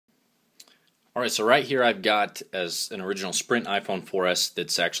Alright, so right here I've got as an original Sprint iPhone 4S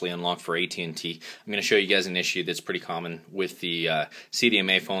that's actually unlocked for AT&T. I'm going to show you guys an issue that's pretty common with the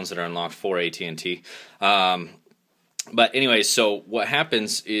CDMA phones that are unlocked for AT&T. But anyways, so what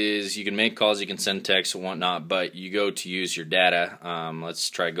happens is you can make calls, you can send texts and whatnot, but you go to use your data. Let's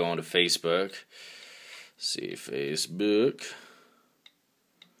try going to Facebook. See, Facebook.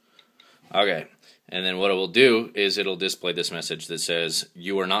 Okay. And then what it will do is it'll display this message that says,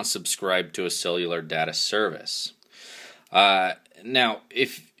 "You are not subscribed to a cellular data service." Now,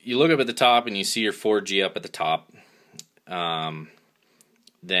 if you look up at the top and you see your 4G up at the top,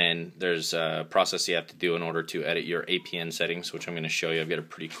 then there's a process you have to do in order to edit your APN settings, which I'm going to show you. I've got a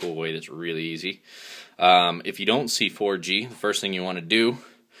pretty cool way that's really easy. If you don't see 4G, the first thing you want to do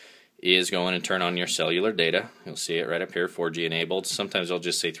is go in and turn on your cellular data. You'll see it right up here, 4G enabled. Sometimes I'll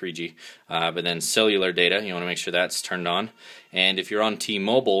just say 3G, but then cellular data, you want to make sure that's turned on. And if you're on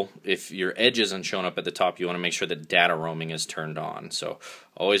T-Mobile, if your edge isn't showing up at the top, you want to make sure that data roaming is turned on. So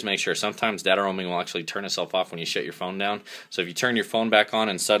always make sure. Sometimes data roaming will actually turn itself off when you shut your phone down. So if you turn your phone back on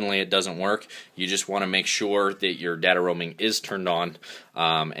and suddenly it doesn't work, you just want to make sure that your data roaming is turned on,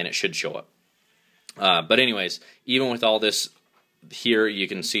 and it should show up. But anyways, even with all this, here you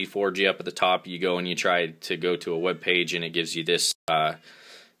can see 4G up at the top. You go and you try to go to a web page and it gives you this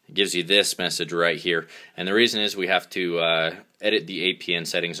message right here. And the reason is we have to edit the APN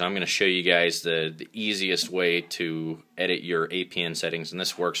settings. So I'm going to show you guys the easiest way to edit your APN settings, and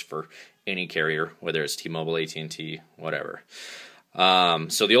this works for any carrier, whether it's T-Mobile, AT&T, whatever.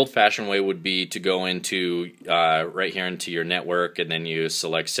 So the old-fashioned way would be to go into right here into your network, and then you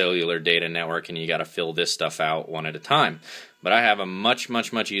select cellular data network, and you got to fill this stuff out one at a time. But I have a much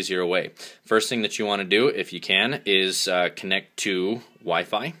easier way. First thing that you want to do, if you can, is connect to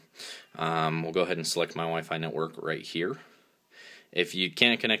Wi-Fi. We'll go ahead and select my Wi-Fi network right here. If you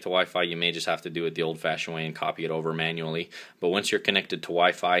can't connect to Wi-Fi, you may just have to do it the old-fashioned way and copy it over manually. But once you're connected to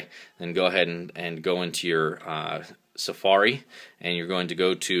Wi-Fi, then go ahead and go into your Safari, and you're going to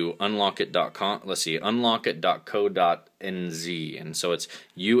go to unlockit.com. Let's see, unlockit.co.nz, and so it's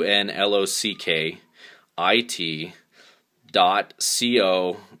unlockit.co.nz.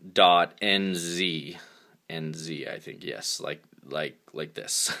 NZ, I think, yes, like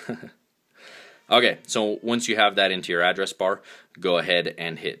this. Okay, so once you have that into your address bar, go ahead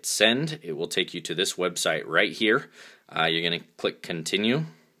and hit send. It will take you to this website right here. You're going to click continue.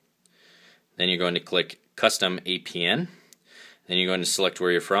 Then you're going to click custom APN. Then you're going to select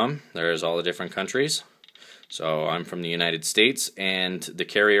where you're from. There's all the different countries. So I'm from the United States, and the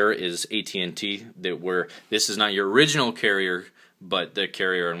carrier is AT&T. This is not your original carrier, but the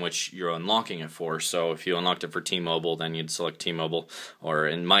carrier in which you're unlocking it for. So if you unlocked it for T-Mobile, then you'd select T-Mobile, or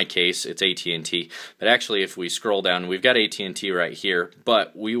in my case, it's AT&T. But actually, if we scroll down, we've got AT&T right here,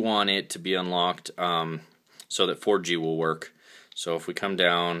 but we want it to be unlocked so that 4G will work. So if we come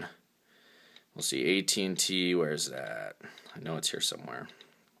down, we'll see AT&T, where's that? I know it's here somewhere.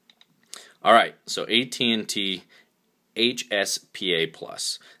 Alright, so AT&T HSPA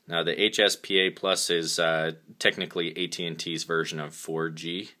Plus. Now the HSPA Plus is technically AT&T's version of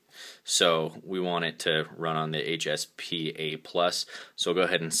 4G, so we want it to run on the HSPA Plus. So go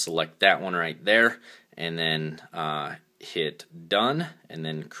ahead and select that one right there, and then hit done, and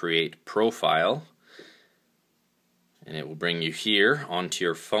then create profile, and it will bring you here onto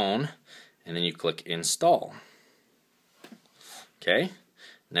your phone, and then you click install. Okay,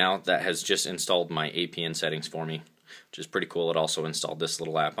 now that has just installed my APN settings for me, which is pretty cool. It also installed this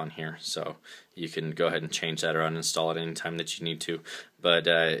little app on here, so you can go ahead and change that or uninstall it anytime that you need to. But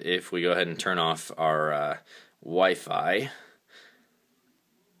if we go ahead and turn off our Wi-Fi,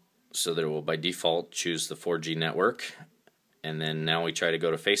 so that it will by default choose the 4G network, and then now we try to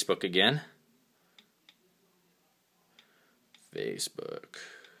go to Facebook again.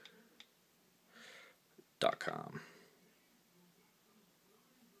 Facebook.com.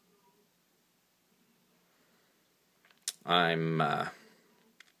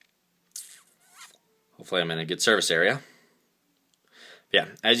 Hopefully I'm in a good service area. Yeah,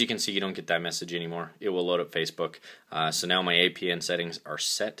 as you can see, you don't get that message anymore. It will load up Facebook. So now my APN settings are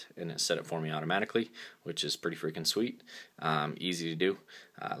set, and it set it for me automatically, which is pretty freaking sweet. Easy to do.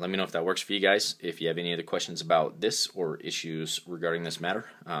 Let me know if that works for you guys. If you have any other questions about this or issues regarding this matter,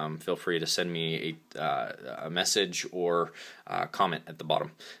 feel free to send me a message or comment at the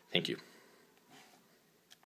bottom. Thank you.